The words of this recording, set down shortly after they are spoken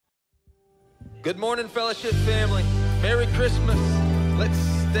Good morning, Fellowship family. Merry Christmas. Let's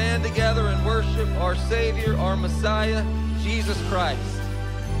stand together and worship our Savior, our Messiah, Jesus Christ.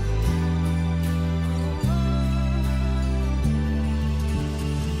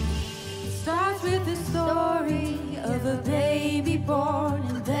 It starts with the story of a baby born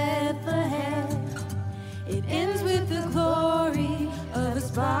in Bethlehem. It ends with the glory of a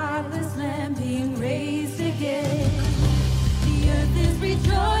spotless lamb being raised again. The earth is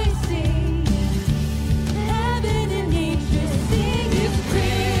rejoicing, heaven and nature sing. It's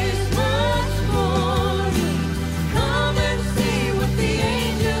Christmas morning. Come and see what the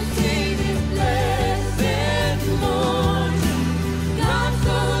angels sing. This blessed morning. God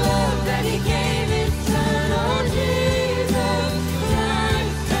so loved that He gave His Son. Oh, Jesus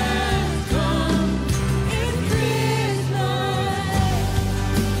Christ has come. It's Christmas.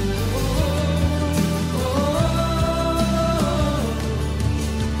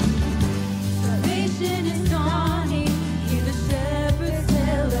 Salvation is dawning. Hear the shepherds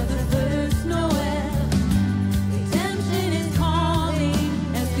tell of the first Noel. Redemption is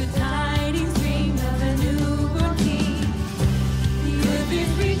calling as good tidings ring of a newborn King. The earth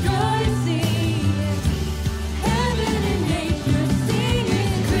is rejoicing, heaven and nature sing.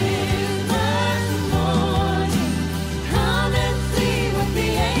 It's Christmas morning. Come and see what the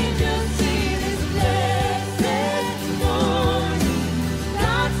angels sing. This blessed morning.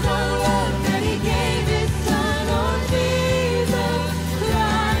 God so loved that He gave His Son. Oh, Jesus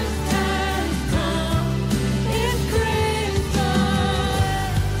Christ has come. It's Christmas.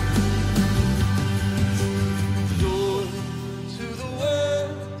 Joy to the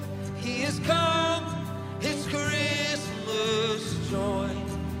world, He is come. It's Christmas joy.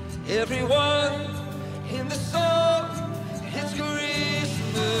 Everyone in the song, it's Christmas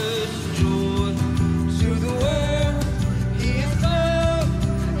joy. To the world, He is come.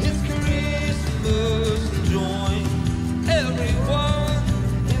 It's Christmas joy. Everyone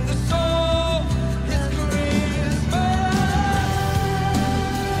in the song, it's Christmas.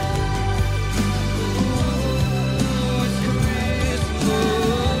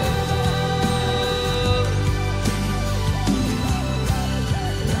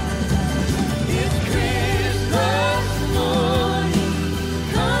 It's Christmas morning.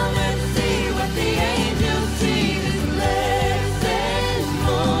 Come and see what the angels sing. This blessed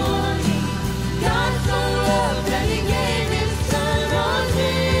morning. God so loved that He gave His Son. Oh,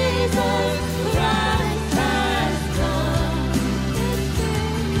 Jesus Christ has come.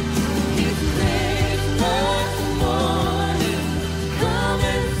 It's Christmas morning. Come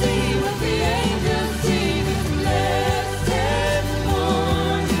and see what the angels sing. This blessed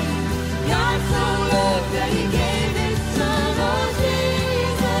morning. God so loved that He gave His Son. Oh,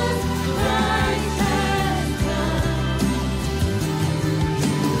 Jesus Christ has come.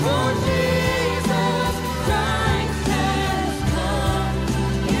 Oh, Jesus Christ has come.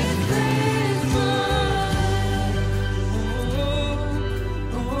 It's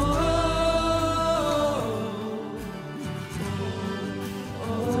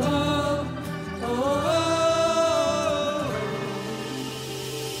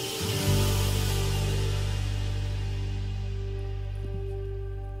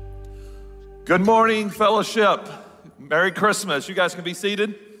Good morning, Fellowship. Merry Christmas. You guys can be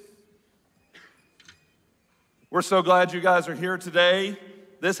seated. We're so glad you guys are here today.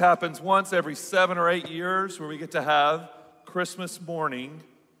 This happens once every 7 or 8 years where we get to have Christmas morning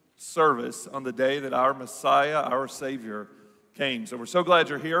service on the day that our Messiah, our Savior, came. So we're so glad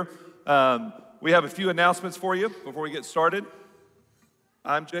you're here. We have a few announcements for you before we get started.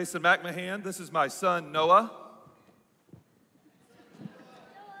 I'm Jason McMahon. This is my son, Noah.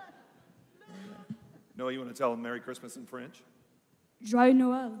 Noah, you want to tell him Merry Christmas in French? Joyeux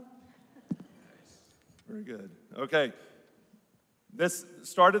Noël. Very good. Okay. This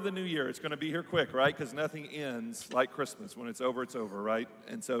start of the new year, it's going to be here quick, right? Because nothing ends like Christmas. When it's over, right?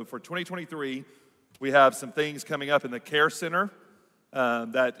 And so for 2023, we have some things coming up in the Care Center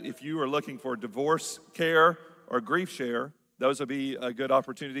that if you are looking for divorce care or grief share, those will be a good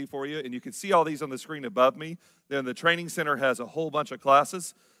opportunity for you. And you can see all these on the screen above me. Then the Training Center has a whole bunch of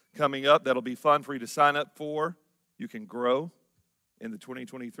classes coming up that'll be fun for you to sign up for. You can grow in the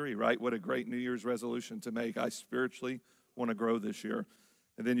 2023, right? What a great New Year's resolution to make. I spiritually want to grow this year.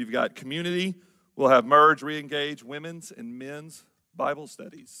 And then you've got community. We'll have Merge, Reengage, women's and men's Bible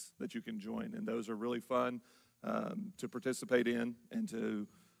studies that you can join. And those are really fun to participate in and to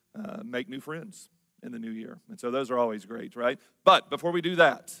make new friends in the new year. And so those are always great, right? But before we do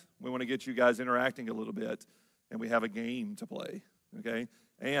that, we want to get you guys interacting a little bit. And we have a game to play, okay?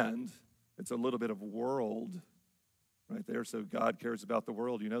 And it's a litld bit of world right there. So God cares about the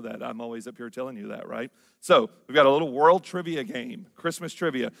world. You know that. I'm always up here telling you that, right? So we've got a little world trivia game, Christmas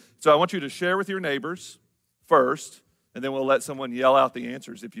trivia. So I want you to share with your neighbors first, and then we'll let someone yell out the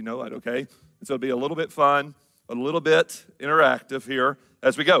answers if you know it, okay? And so it'll be a little bit fun, a little bit interactive here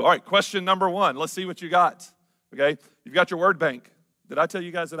as we go. All right, question number 1. Let's see what you got, okay? You've got your word bank. Did I tell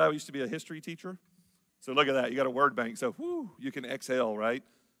you guys that I used to be a history teacher? So look at that. You got a word bank. So you can exhale, right?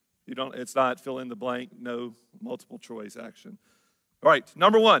 It's not fill in the blank, no multiple choice action. All right,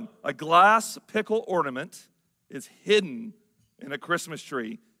 number 1, a glass pickle ornament is hidden in a Christmas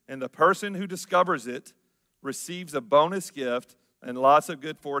tree, and the person who discovers it receives a bonus gift and lots of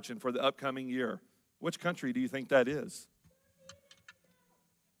good fortune for the upcoming year. Which country do you think that is?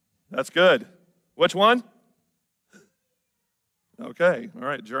 That's good. Which one? Okay, all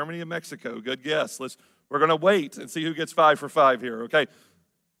right, Germany and Mexico. Good guess. We're going to wait and see who gets 5 for 5 here, okay?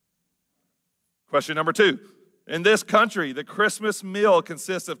 Question number 2. In this country, the Christmas meal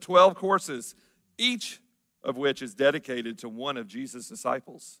consists of 12 courses, each of which is dedicated to one of Jesus'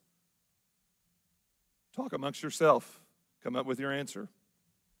 disciples. Talk amongst yourself. Come up with your answer.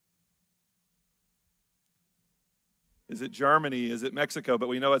 Is it Germany? Is it Mexico? But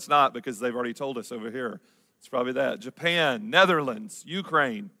we know it's not because they've already told us over here. It's probably that. Japan, Netherlands,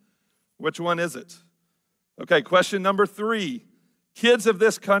 Ukraine. Which one is it? Okay, question number 3. Kids of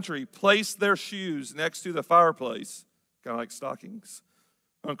this country place their shoes next to the fireplace, kind of like stockings,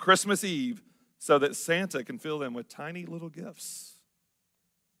 on Christmas Eve so that Santa can fill them with tiny little gifts.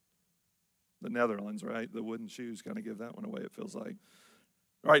 The Netherlands, right? The wooden shoes kind of give that one away, it feels like.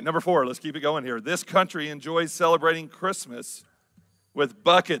 All right, number 4, let's keep it going here. This country enjoys celebrating Christmas with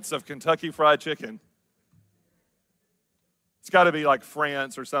buckets of Kentucky Fried Chicken. It's got to be like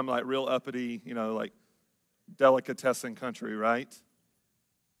France or some like real uppity, like delicatessen country, right?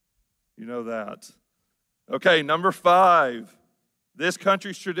 You know that. Okay, number 5. This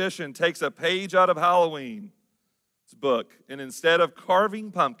country's tradition takes a page out of Halloween's book, and instead of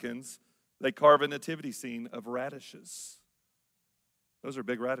carving pumpkins, they carve a nativity scene of radishes. Those are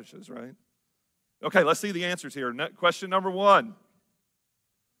big radishes, right? Okay, let's see the answers here. Question number 1.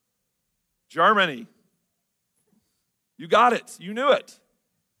 Germany. You got it. You knew it.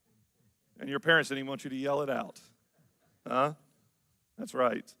 And your parents didn't even want you to yell it out. Huh? That's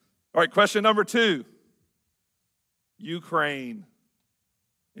right. All right, question number 2. Ukraine.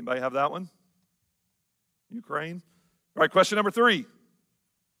 Anybody have that one? Ukraine. All right, question number 3.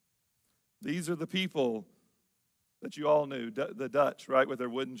 These are the people that you all knew, the Dutch, right, with their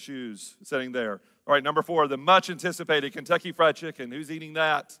wooden shoes sitting there. All right, number 4, the much anticipated Kentucky Fried Chicken. Who's eating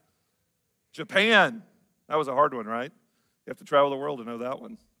that? Japan. That was a hard one, right? You have to travel the world to know that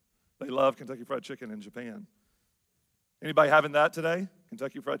one. They love Kentucky Fried Chicken in Japan. Anybody having that today?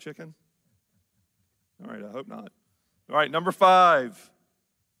 Kentucky Fried Chicken? All right, I hope not. All right, number 5.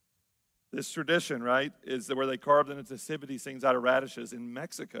 This tradition, right, is where they carve the nativity scenes out of radishes in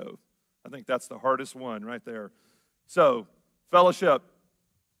Mexico. I think that's the hardest one right there. So, fellowship,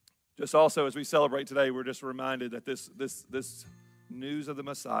 just also as we celebrate today, we're just reminded that this news of the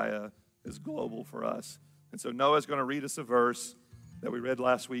Messiah is global for us. And so Noah's going to read us a verse that we read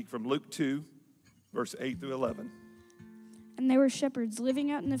last week from Luke 2, verse 8 through 11. And there were shepherds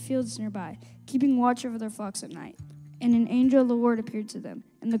living out in the fields nearby, keeping watch over their flocks at night. And an angel of the Lord appeared to them,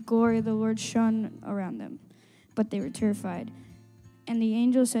 and the glory of the Lord shone around them. But they were terrified. And the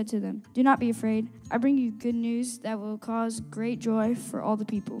angel said to them, "Do not be afraid. I bring you good news that will cause great joy for all the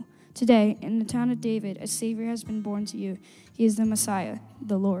people. Today, in the town of David, a Savior has been born to you. He is the Messiah,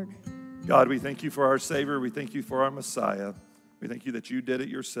 the Lord." God, we thank you for our Savior. We thank you for our Messiah. We thank you that you did it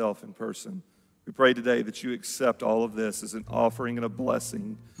yourself in person. We pray today that you accept all of this as an offering and a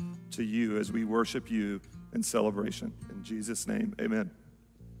blessing to you as we worship you in celebration. In Jesus' name, amen.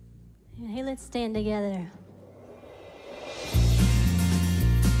 Hey, let's stand together.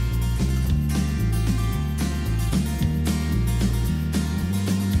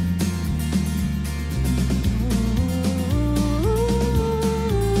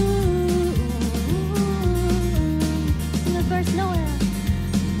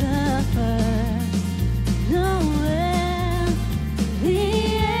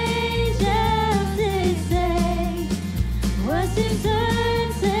 Was his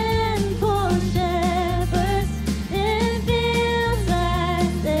earth and poor shepherd.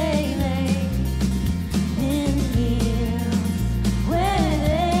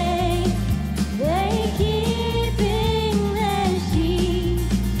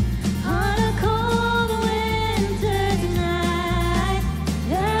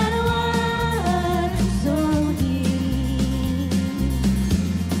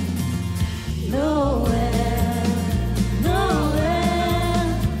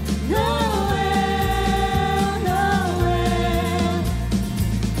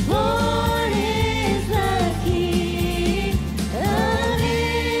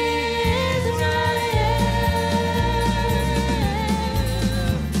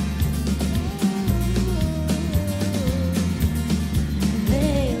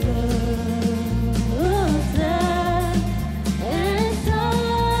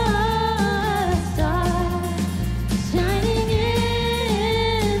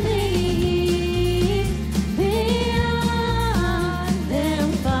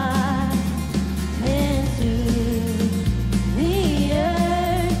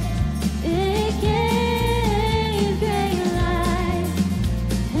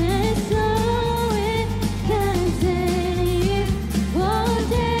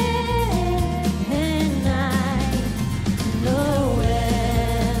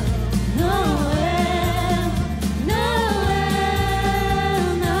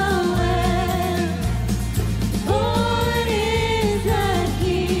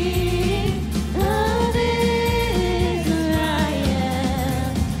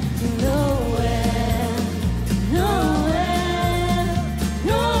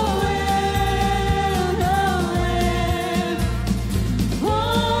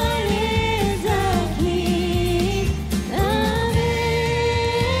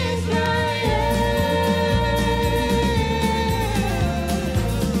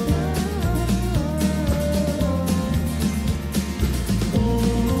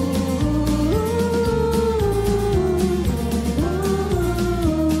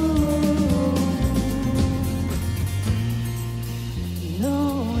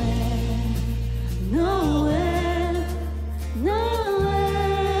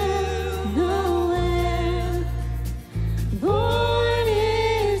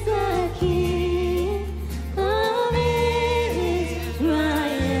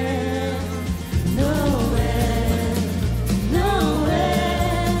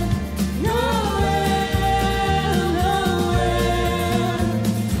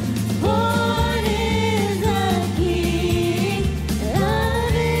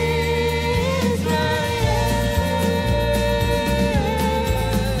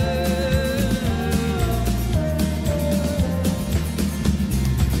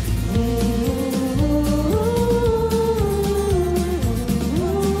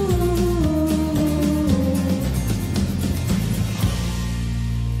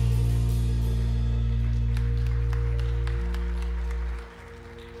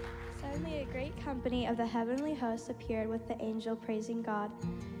 host appeared with the angel praising God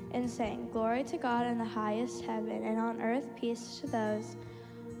and saying, "Glory to God in the highest heaven, and on earth peace to those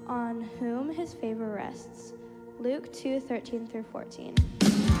on whom his favor rests." Luke 2:13 through 14.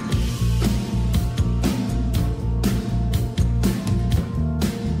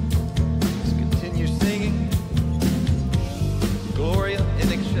 Let's continue singing. Gloria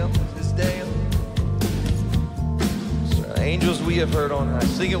in excelsis Deo. So, angels we have heard on high.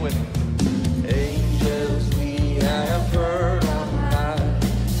 Sing it with me. Angels we have heard on high,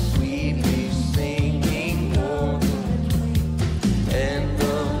 sweetly singing o'er the plain, and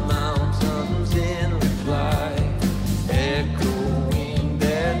the mountains in reply, echoing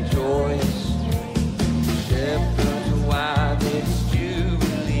their joyous strain. Shepherds wide its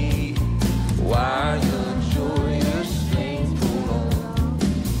jubilee, while the joyous strains pull on.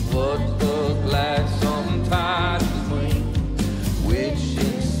 What the gladsome tidings bring, which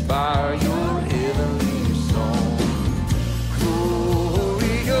inspire your heavenly song.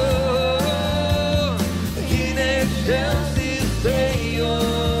 Gloria in excelsis Deo.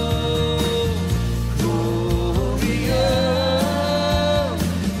 Gloria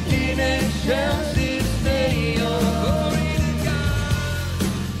in excelsis Deo. Glory to God.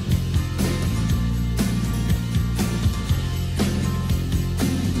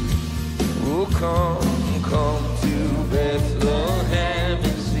 Oh, come to Bethlehem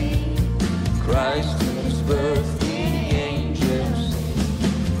and see Christ whose birth the angels sing.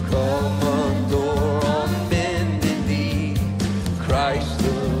 Come adore on bended knee, Christ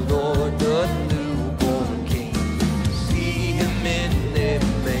the Lord, the newborn King. See him in a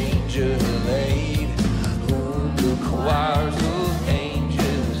manger laid, whom the choirs of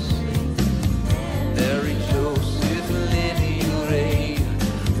angels sing. Mary, Joseph, Lydia arrayed,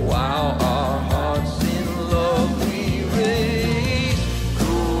 while our hearts in love we raise.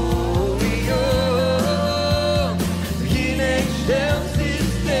 Gloria in excelsis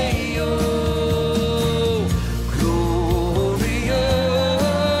Deo. Gloria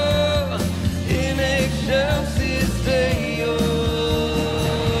in excelsis Deo.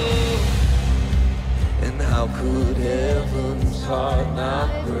 And how could heaven's heart not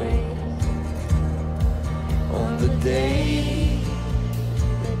break on the day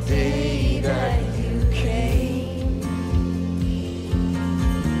that you came?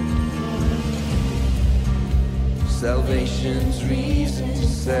 Salvation's reason to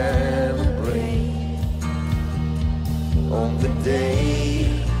celebrate on the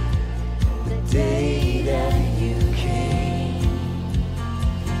day that you came.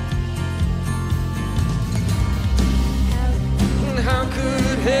 And how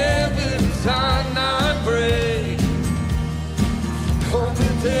could heaven's heart not break on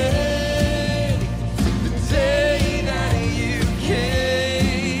the day that you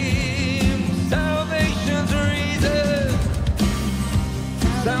came?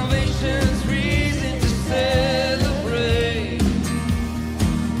 Salvation's reason to celebrate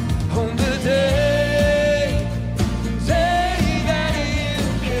on the day that you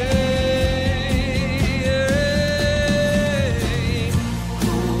came.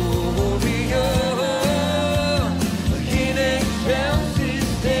 Gloria in excelsis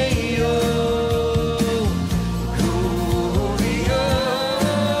Deo. Gloria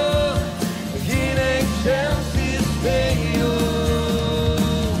in excelsis Deo.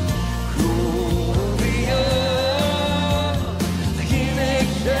 Gloria in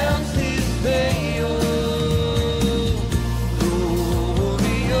excelsis Deo.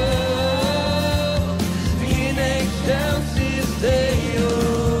 Gloria in excelsis Deo.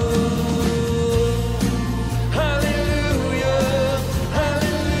 Hallelujah,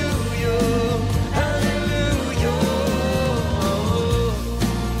 hallelujah, hallelujah.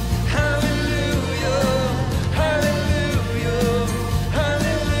 Hallelujah, hallelujah,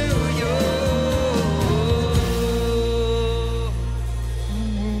 hallelujah.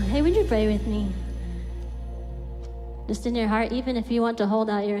 Amen. Hey, would you pray with me? Just in your heart, even if you want to hold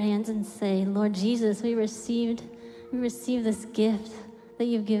out your hands and say, Lord Jesus, we receive this gift that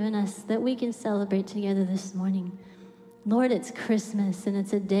you've given us that we can celebrate together this morning. Lord, it's Christmas, and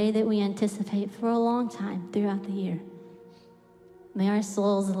it's a day that we anticipate for a long time throughout the year. May our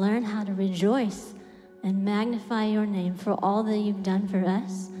souls learn how to rejoice and magnify your name for all that you've done for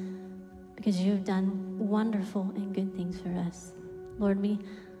us, because you've done wonderful and good things for us. Lord, we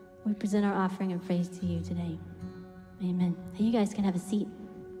present our offering of praise to you today. Amen. Hey, you guys can have a seat.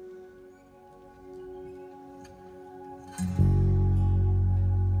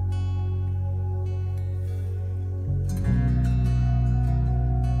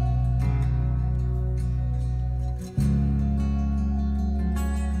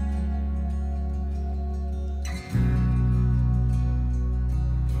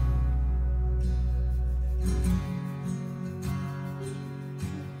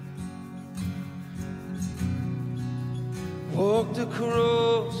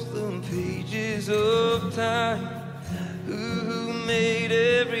 across the pages of time, who made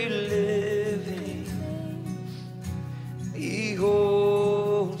every living.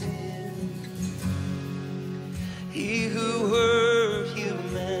 Behold him, he who heard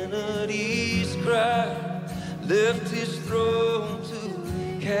humanity's cry, left his throne to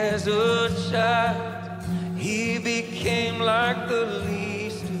cast a child. He became like the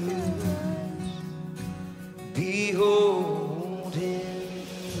least of us. Behold him,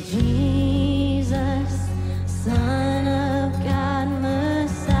 Jesus, Son of God, Messiah,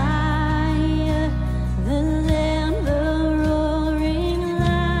 the Lamb, the roaring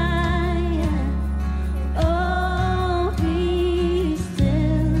Lion. Oh, be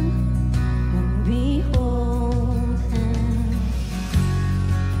still and behold him.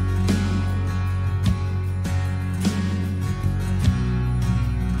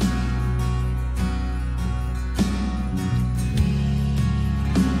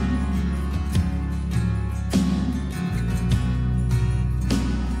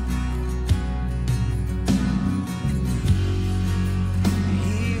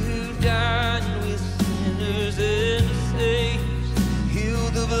 he who died with sinners and saints,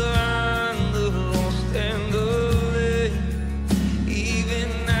 healed the blind, the lost, and the lame. Even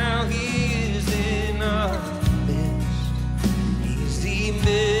now he is in our midst. He's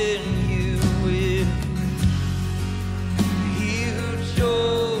Emmanuel. He who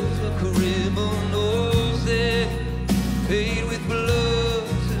chose the criminal's debt, paid with blood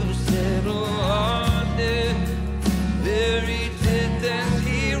to settle our debt. Very dead as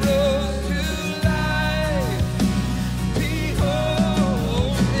he rose to life.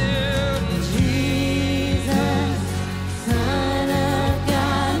 Behold him, Jesus, Son of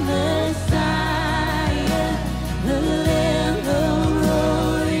God, Messiah, the Lamb, the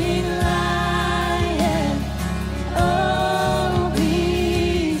roaring Lion. Oh,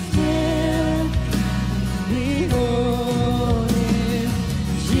 be still, behold him.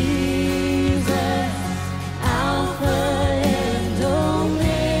 Jesus, Alpha and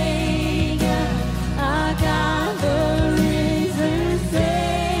Omega, our God, the risen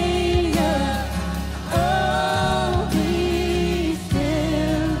Savior. Oh, be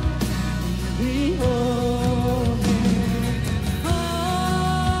still, behold him. Fall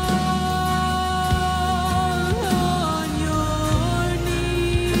on your knees.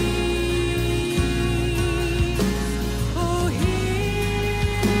 Oh,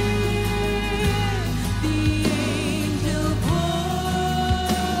 hear the angel voices.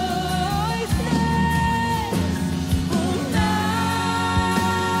 Oh, night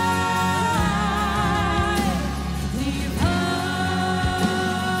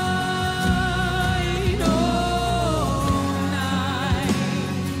divine, oh, night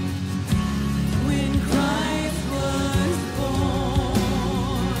when Christ was born.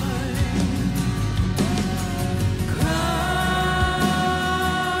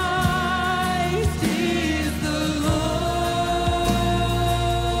 Christ is the Lord.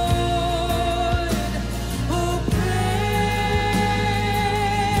 Oh, praise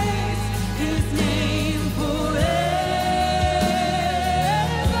his name forever.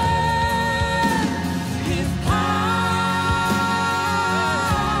 His power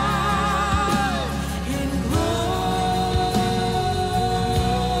and glory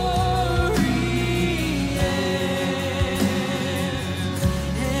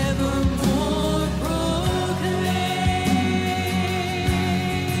evermore proclaim.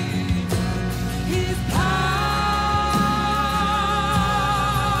 His power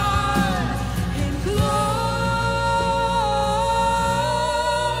and glory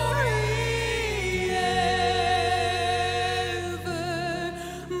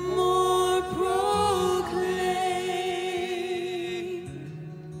evermore proclaim.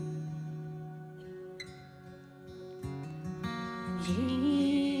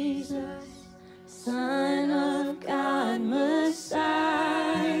 Jesus, Son of God, Messiah,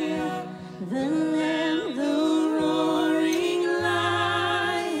 the Lamb, the roaring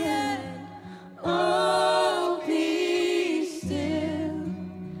Lion. Oh, be still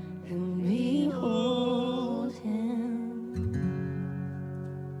and behold him.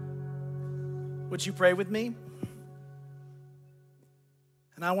 Would you pray with me?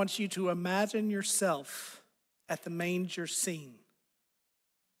 And I want you to imagine yourself at the manger scene.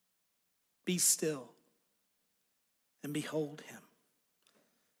 Be still and behold him.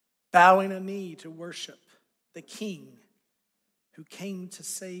 Bowing a knee to worship the King who came to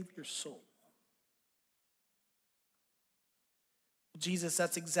save your soul. Jesus,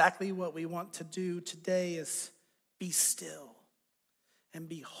 that's exactly what we want to do today, is be still and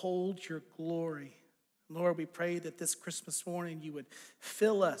behold your glory. Lord, we pray that this Christmas morning you would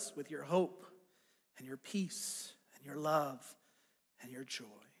fill us with your hope and your peace and your love and your joy.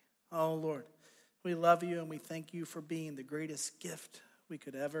 Oh, Lord, we love you and we thank you for being the greatest gift we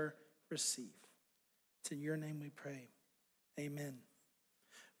could ever receive. It's in your name we pray. Amen.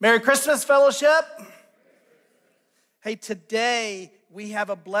 Merry Christmas, fellowship. Hey, today we have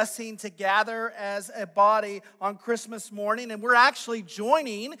a blessing to gather as a body on Christmas morning, and we're actually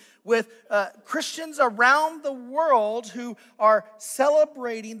joining with Christians around the world who are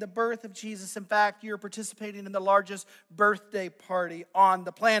celebrating the birth of Jesus. In fact, you're participating in the largest birthday party on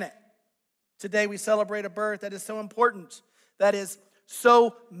the planet. Today we celebrate a birth that is so important, that is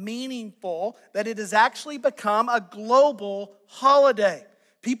so meaningful, that it has actually become a global holiday.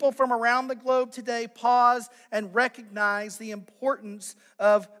 People from around the globe today pause and recognize the importance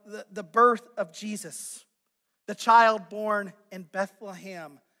of the birth of Jesus, the child born in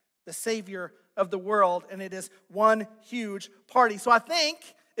Bethlehem, the Savior of the world, and it is one huge party. So I think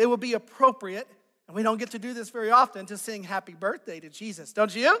it would be appropriate, and we don't get to do this very often, to sing happy birthday to Jesus,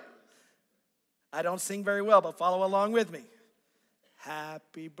 don't you? I don't sing very well, but follow along with me.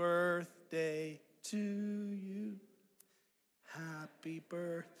 Happy birthday to you. Happy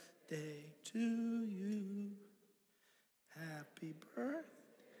birthday to you. Happy birthday.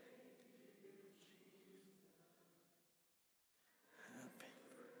 Happy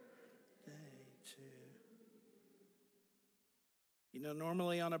birthday to you. You know,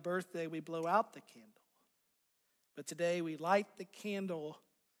 normally on a birthday we blow out the candle. But today we light the candle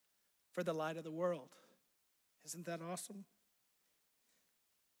for the light of the world. Isn't that awesome?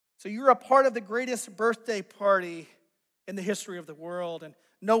 So you're a part of the greatest birthday party in the history of the world, and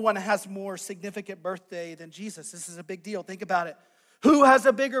no one has more significant birthday than Jesus. This is a big deal. Think about it. Who has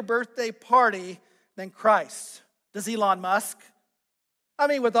a bigger birthday party than Christ? Does Elon Musk? I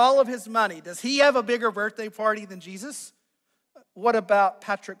mean, with all of his money, does he have a bigger birthday party than Jesus? What about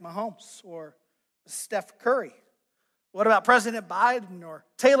Patrick Mahomes or Steph Curry? What about President Biden or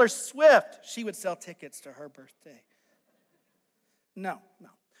Taylor Swift? She would sell tickets to her birthday. No.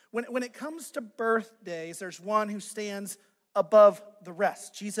 When it comes to birthdays, there's one who stands above the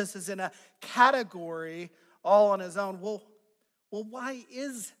rest. Jesus is in a category all on his own. Well, why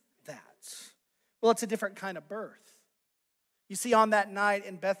is that? Well, it's a different kind of birth. You see, on that night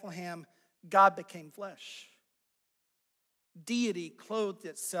in Bethlehem, God became flesh. Deity clothed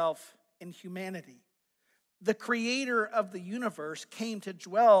itself in humanity. The creator of the universe came to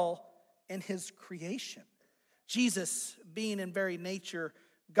dwell in his creation. Jesus, being in very nature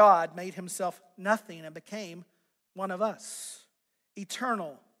God, made himself nothing and became one of us.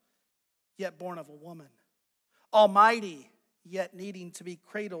 Eternal, yet born of a woman. Almighty, yet needing to be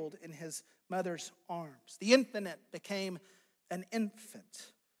cradled in his mother's arms. The infinite became an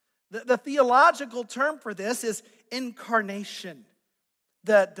infant. The theological term for this is incarnation.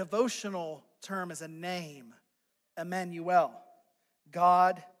 The devotional term is a name, Emmanuel,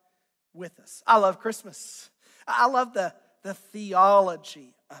 God with us. I love Christmas. I love the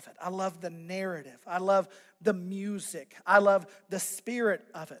theology of it. I love the narrative. I love the music. I love the spirit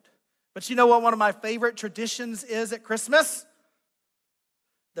of it. But you know what one of my favorite traditions is at Christmas?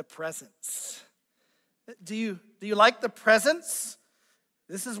 The presents. Do you like the presents?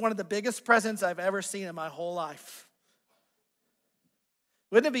 This is one of the biggest presents I've ever seen in my whole life.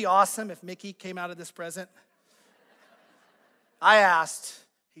 Wouldn't it be awesome if Mickey came out of this present? I asked.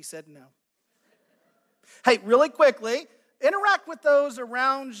 He said no. Hey, really quickly, interact with those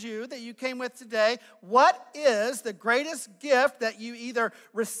around you that you came with today. What is the greatest gift that you either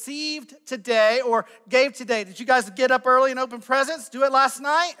received today or gave today? Did you guys get up early and open presents? Do it last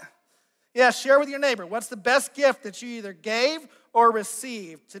night? Yeah, share with your neighbor. What's the best gift that you either gave or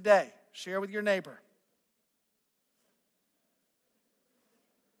received today? Share with your neighbor.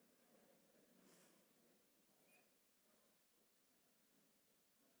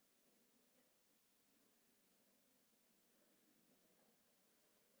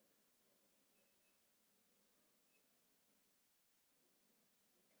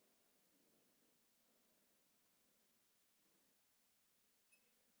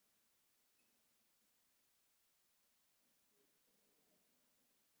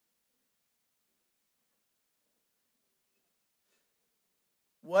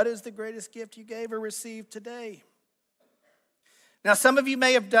 What is the greatest gift you gave or received today? Now, some of you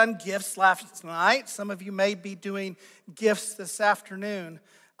may have done gifts last night. Some of you may be doing gifts this afternoon.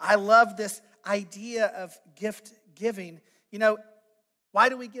 I love this idea of gift giving. You know, why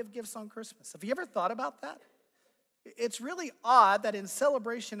do we give gifts on Christmas? Have you ever thought about that? It's really odd that in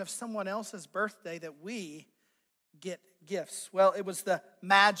celebration of someone else's birthday that we get gifts? Well, it was the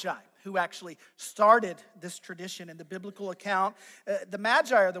Magi who actually started this tradition in the biblical account. The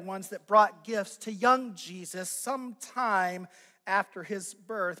Magi are the ones that brought gifts to young Jesus sometime after his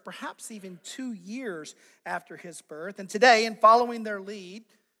birth, perhaps even 2 years after his birth. And today, in following their lead,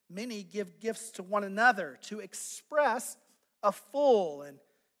 many give gifts to one another to express a full and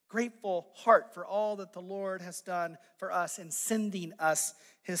grateful heart for all that the Lord has done for us in sending us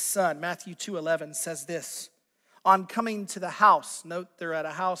his Son. Matthew 2:11 says this, on coming to the house, note they're at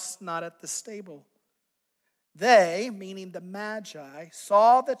a house, not at the stable. They, meaning the Magi,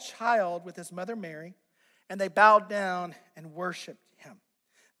 saw the child with his mother Mary, and they bowed down and worshiped him.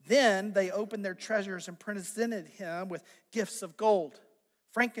 Then they opened their treasures and presented him with gifts of gold,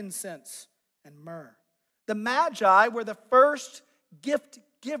 frankincense, and myrrh. The Magi were the first gift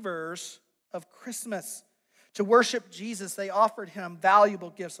givers of Christmas. To worship Jesus, they offered him valuable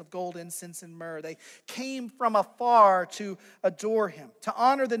gifts of gold, incense, and myrrh. They came from afar to adore him. To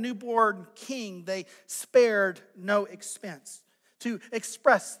honor the newborn king, they spared no expense. To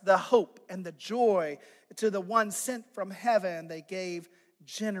express the hope and the joy to the one sent from heaven, they gave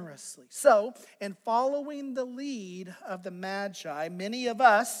generously. So, in following the lead of the Magi, many of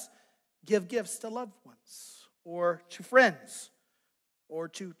us give gifts to loved ones, or to friends, or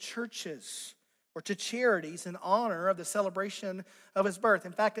to churches, or to charities in honor of the celebration of his birth.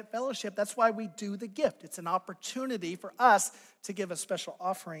 In fact, at Fellowship, that's why we do the gift. It's an opportunity for us to give a special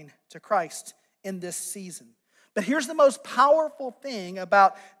offering to Christ in this season. But here's the most powerful thing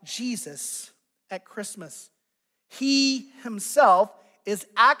about Jesus at Christmas. He himself is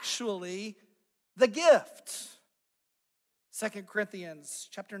actually the gift. 2 Corinthians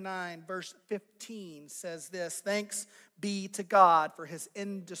chapter 9, verse 15 says this, thanks be to God for his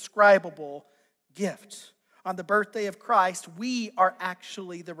indescribable gift. On the birthday of Christ, we are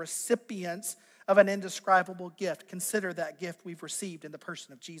actually the recipients of an indescribable gift. Consider that gift we've received in the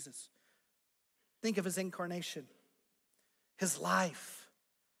person of Jesus. Think of his incarnation, his life,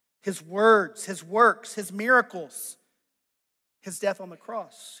 his words, his works, his miracles, his death on the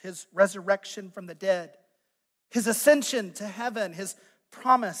cross, his resurrection from the dead, his ascension to heaven, his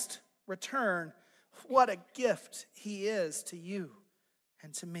promised return. What a gift he is to you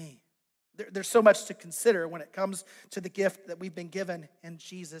and to me. There's so much to consider when it comes to the gift that we've been given in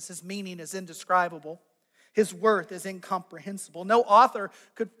Jesus. His meaning is indescribable. His worth is incomprehensible. No author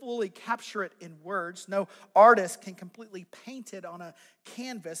could fully capture it in words. No artist can completely paint it on a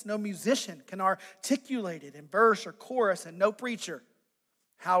canvas. No musician can articulate it in verse or chorus, and no preacher,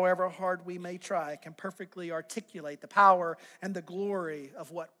 however hard we may try, can perfectly articulate the power and the glory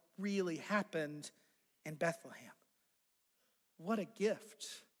of what really happened in Bethlehem. What a gift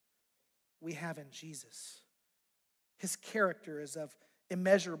we have in Jesus. His character is of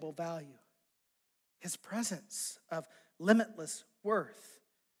immeasurable value. His presence of limitless worth.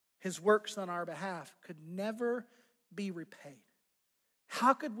 His works on our behalf could never be repaid.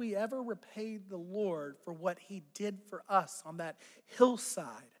 How could we ever repay the Lord for what he did for us on that hillside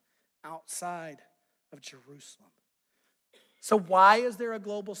outside of Jerusalem? So why is there a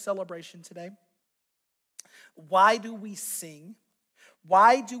global celebration today? Why do we sing?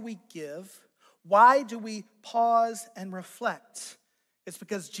 Why do we give? Why do we pause and reflect? It's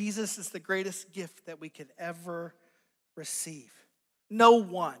because Jesus is the greatest gift that we could ever receive. No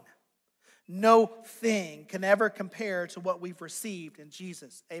one, no thing can ever compare to what we've received in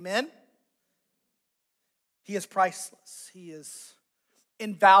Jesus. Amen? He is priceless. He is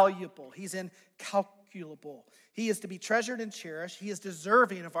invaluable. He's incalculable. He is to be treasured and cherished. He is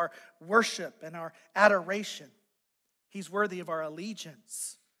deserving of our worship and our adoration. He's worthy of our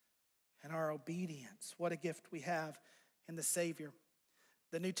allegiance and our obedience. What a gift we have in the Savior.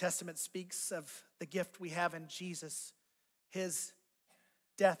 The New Testament speaks of the gift we have in Jesus, his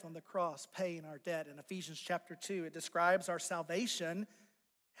death on the cross, paying our debt. In Ephesians chapter 2, it describes our salvation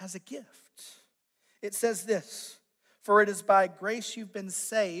as a gift. It says this, for it is by grace you've been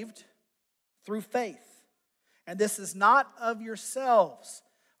saved through faith. And this is not of yourselves.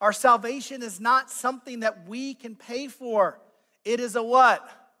 Our salvation is not something that we can pay for. It is a what?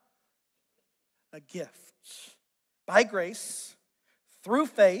 A gift. By grace, through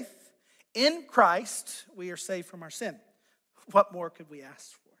faith, in Christ, we are saved from our sin. What more could we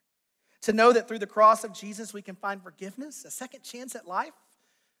ask for? To know that through the cross of Jesus we can find forgiveness, a second chance at life,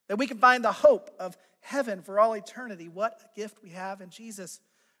 that we can find the hope of heaven for all eternity. What a gift we have in Jesus.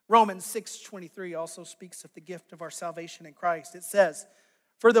 Romans 6:23 also speaks of the gift of our salvation in Christ. It says,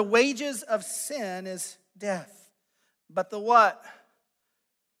 for the wages of sin is death, but the what?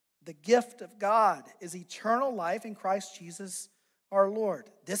 The gift of God is eternal life in Christ Jesus our Lord.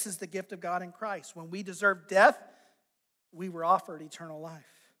 This is the gift of God in Christ. When we deserve death, we were offered eternal life.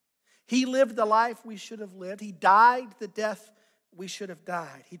 He lived the life we should have lived. He died the death we should have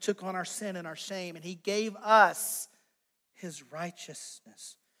died. He took on our sin and our shame, and he gave us his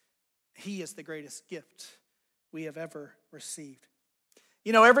righteousness. He is the greatest gift we have ever received.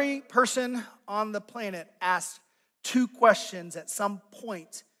 You know, every person on the planet asks two questions at some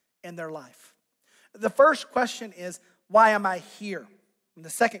point in their life. The first question is, why am I here? And the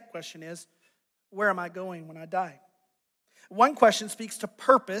second question is, where am I going when I die? One question speaks to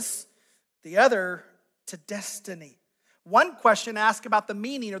purpose, the other to destiny. One question asks about the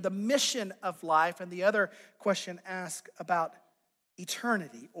meaning or the mission of life, and the other question asks about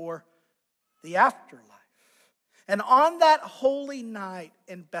eternity or the afterlife. And on that holy night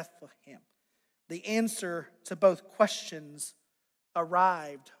in Bethlehem, the answer to both questions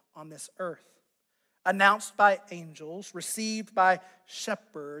arrived on this earth, announced by angels, received by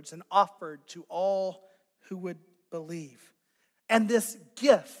shepherds, and offered to all who would believe. And this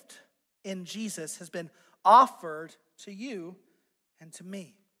gift in Jesus has been offered to you and to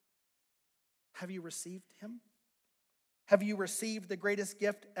me. Have you received him? Have you received the greatest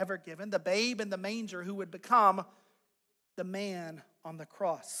gift ever given, the babe in the manger who would become the man on the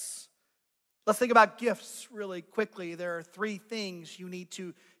cross? Let's think about gifts really quickly. There are three things you need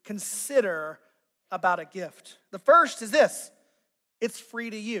to consider about a gift. The first is this: it's free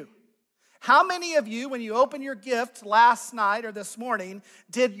to you. How many of you, when you opened your gift last night or this morning,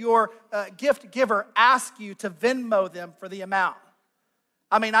 did your gift giver ask you to Venmo them for the amount?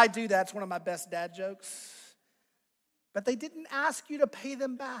 I mean, I do that. It's one of my best dad jokes. But they didn't ask you to pay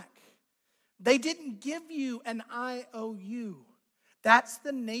them back. They didn't give you an IOU. That's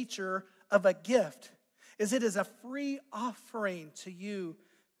the nature of a gift, is it is a free offering to you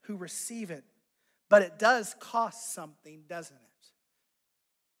who receive it. But it does cost something, doesn't it?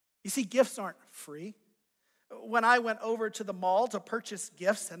 You see, gifts aren't free. When I went over to the mall to purchase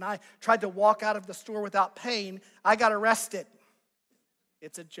gifts and I tried to walk out of the store without paying, I got arrested.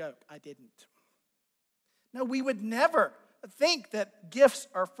 It's a joke. I didn't. No, we would never think that gifts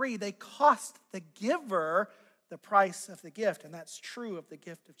are free. They cost the giver the price of the gift, and that's true of the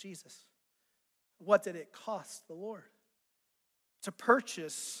gift of Jesus. What did it cost the Lord? To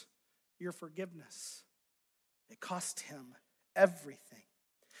purchase your forgiveness. It cost him everything.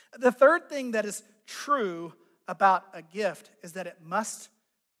 The third thing that is true about a gift is that it must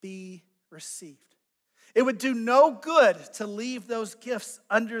be received. It would do no good to leave those gifts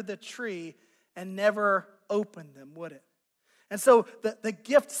under the tree and never open them, would it? And so the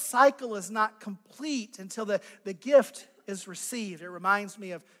gift cycle is not complete until the gift is received. It reminds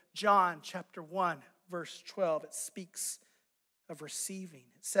me of John chapter 1, verse 12. It speaks of receiving.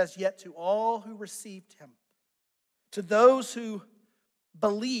 It says, "Yet to all who received him, to those who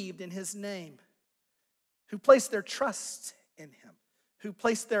believed in his name, who placed their trust in him, who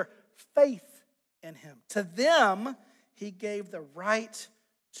placed their faith in him, to them he gave the right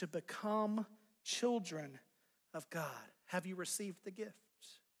to become children of God." Have you received the gift?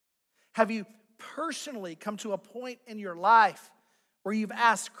 Have you personally come to a point in your life where you've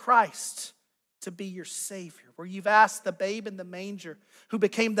asked Christ to be your Savior, where you've asked the babe in the manger who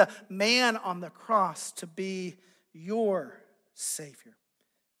became the man on the cross to be your Savior?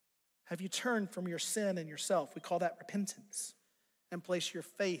 Have you turned from your sin and yourself? We call that repentance. And place your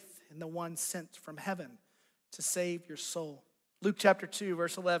faith in the one sent from heaven to save your soul. Luke chapter 2,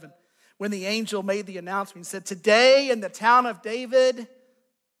 verse 11. When the angel made the announcement, he said, "Today in the town of David,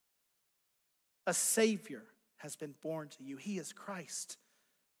 a Savior has been born to you. He is Christ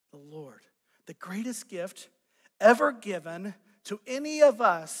the Lord." The greatest gift ever given to any of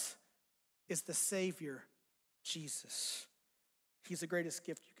us is the Savior, Jesus. He's the greatest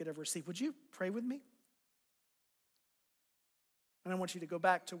gift you could ever receive. Would you pray with me? And I want you to go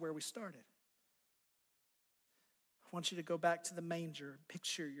back to where we started. I want you to go back to the manger.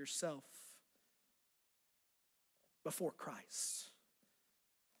 Picture yourself before Christ.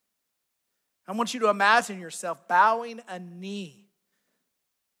 I want you to imagine yourself bowing a knee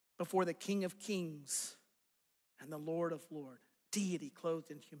before the King of Kings and the Lord of Lords, deity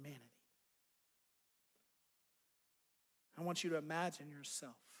clothed in humanity. I want you to imagine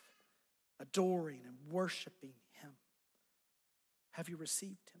yourself adoring and worshiping him. Have you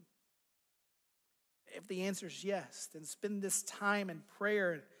received him? If the answer is yes, then spend this time in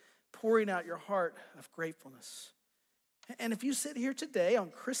prayer and pouring out your heart of gratefulness. And if you sit here today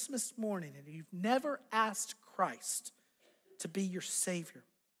on Christmas morning and you've never asked Christ to be your Savior,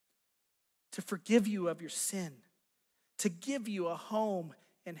 to forgive you of your sin, to give you a home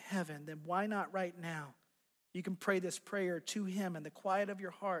in heaven, then why not right now? You can pray this prayer to him in the quiet of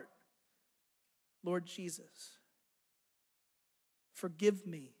your heart. Lord Jesus, Forgive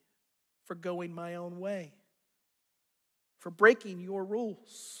me for going my own way, for breaking your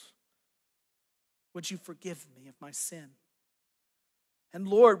rules. Would you forgive me of my sin? And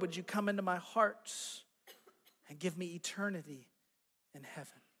Lord, would you come into my heart and give me eternity in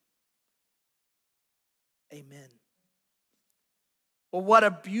heaven? Amen. Well, what a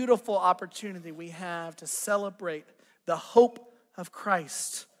beautiful opportunity we have to celebrate the hope of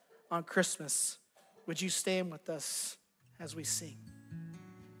Christ on Christmas. Would you stand with us as we sing?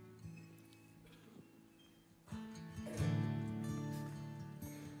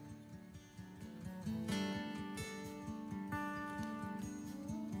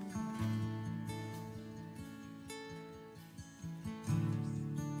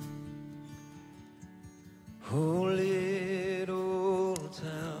 Oh, little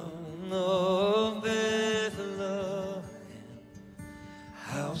town of Bethlehem,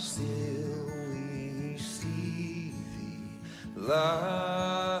 how still we see thee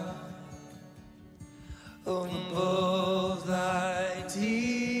lie above thy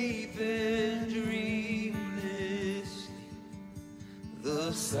deep and dreamless sleep.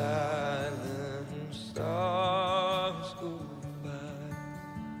 The silent stars go by.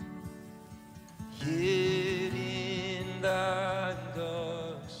 Yet in thy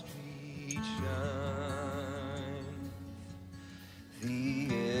dark street shine the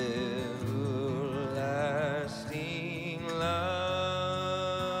everlasting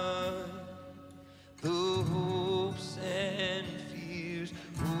light. The hopes and fears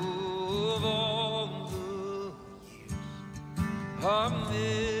of all the years are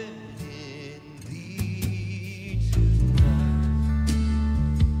met in thee tonight.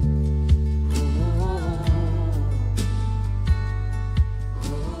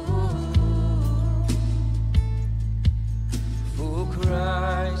 For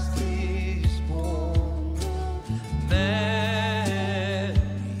Christ is born, Mary,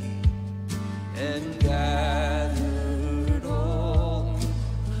 and gathered all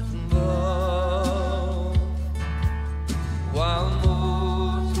above, while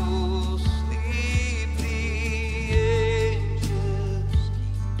mortals sleep, the angels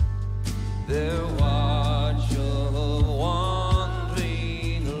keep their watch of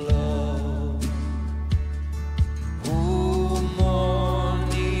wandering love. Oh,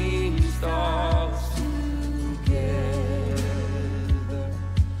 morning stars together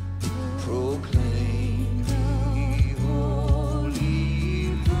proclaim the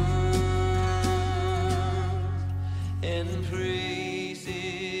holy birth, and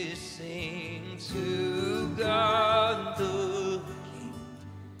praises sing to God the King,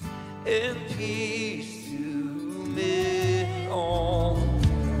 and peace to men on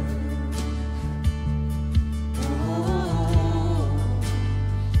earth.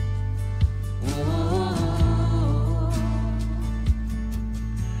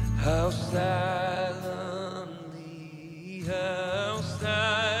 How silently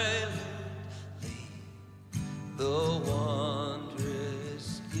the wondrous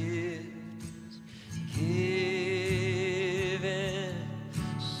gift is given.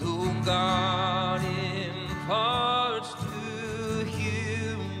 So God imparts to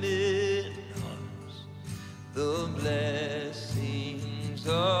human hearts the blessings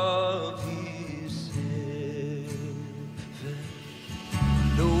of his heaven.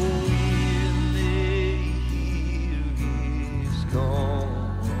 Though ear may hear his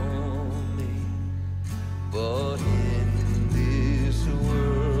calling, but in this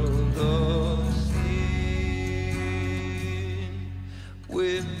world of sin,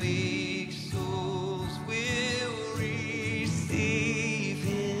 where meek souls will receive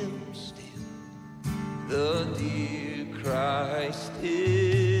him still, the dear Christ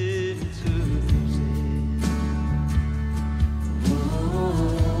enters in.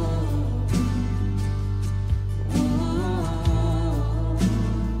 Oh,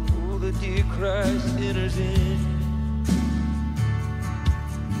 the dear Christ enters in.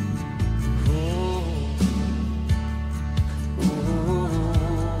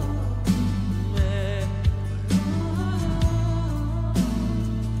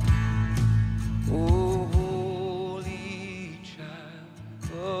 Oh, holy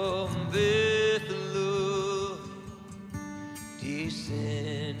child of Bethlehem,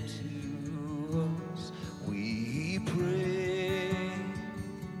 descend to us, we pray.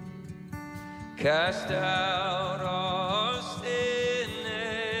 Cast out our sin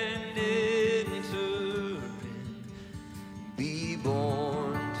and enter in. Be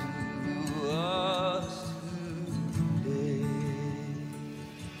born to us today.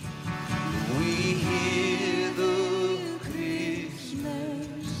 We hear the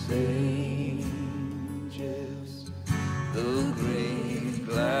Christmas angels, the great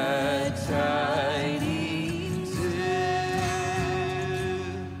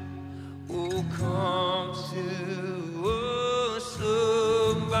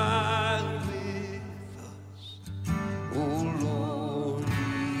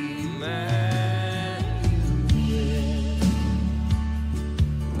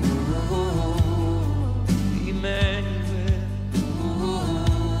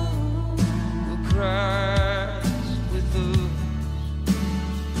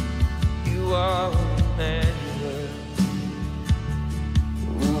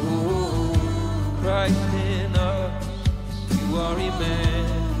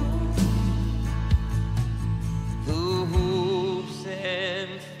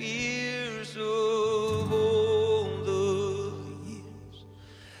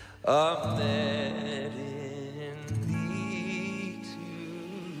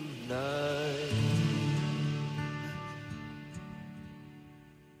night.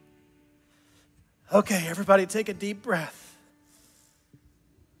 Okay, everybody take a deep breath.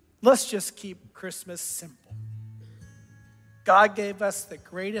 Let's just keep Christmas simple. God gave us the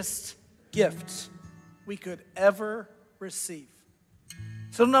greatest gift we could ever receive.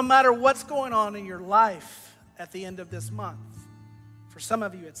 So no matter what's going on in your life at the end of this month, for some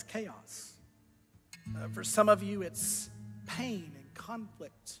of you it's chaos. For some of you it's pain and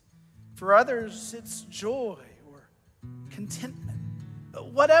conflict. For others it's joy or contentment.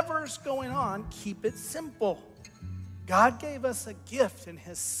 But whatever's going on, keep it simple. God gave us a gift in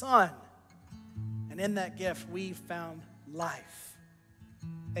His Son. And in that gift, we found life.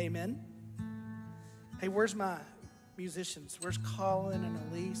 Amen? Hey, where's my musicians? Where's Colin and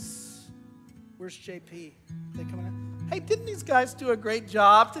Elise? Where's JP? They coming out? Hey, didn't these guys do a great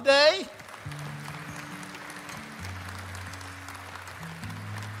job today?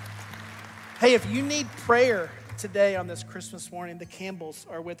 Hey, if you need prayer today on this Christmas morning, the Campbells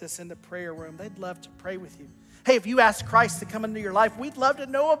are with us in the prayer room. They'd love to pray with you. Hey, if you ask Christ to come into your life, we'd love to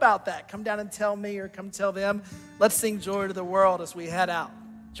know about that. Come down and tell me or come tell them. Let's sing Joy to the World as we head out.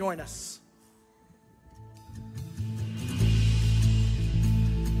 Join us.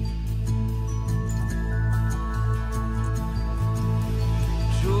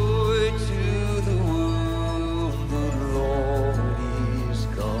 Joy to the world, the Lord is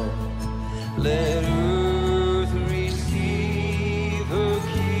come. Let earth receive her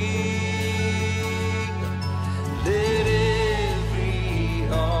King. Let every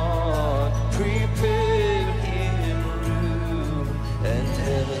heart prepare Him room, and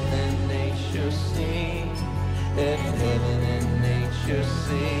heaven and nature sing, and heaven and nature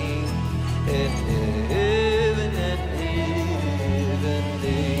sing, and heaven and nature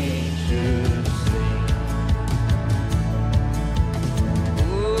sing.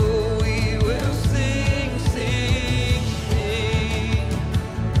 Oh, we will sing, sing, sing.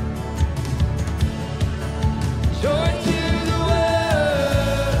 Joy to the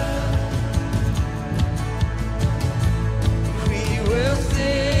world. We will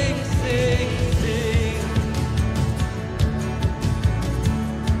sing, sing, sing.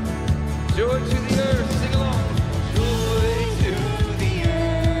 Joy to the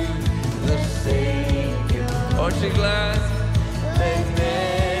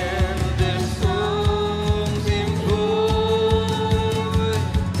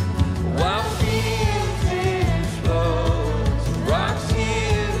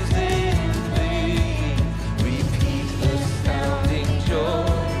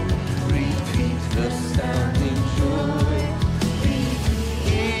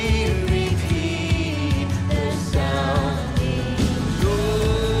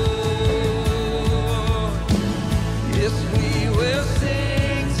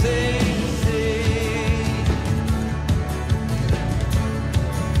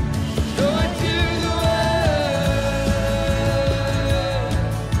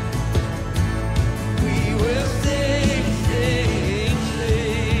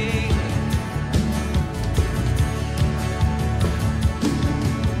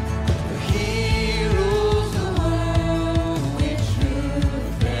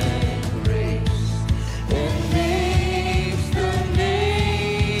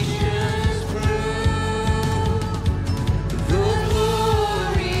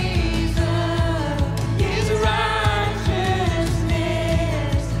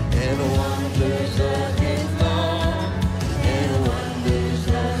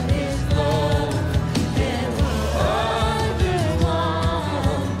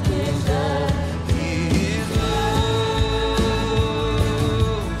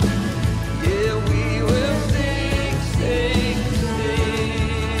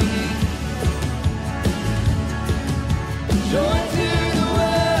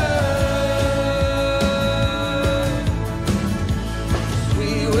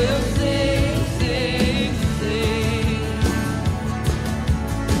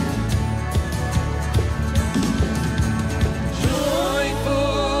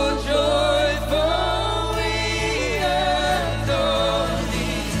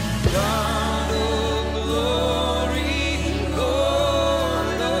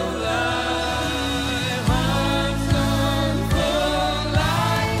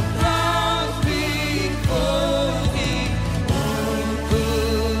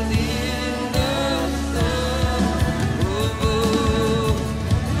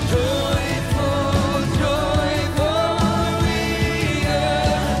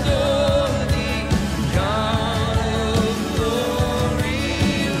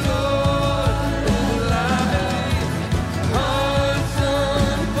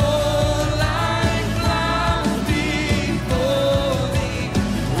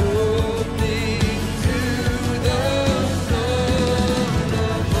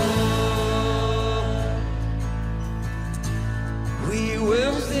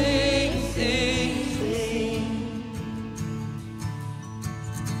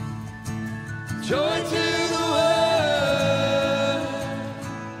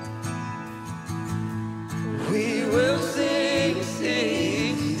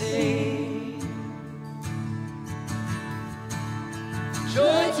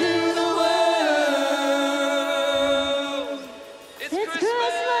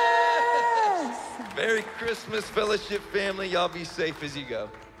Merry Christmas, Fellowship family. Y'all be safe as you go.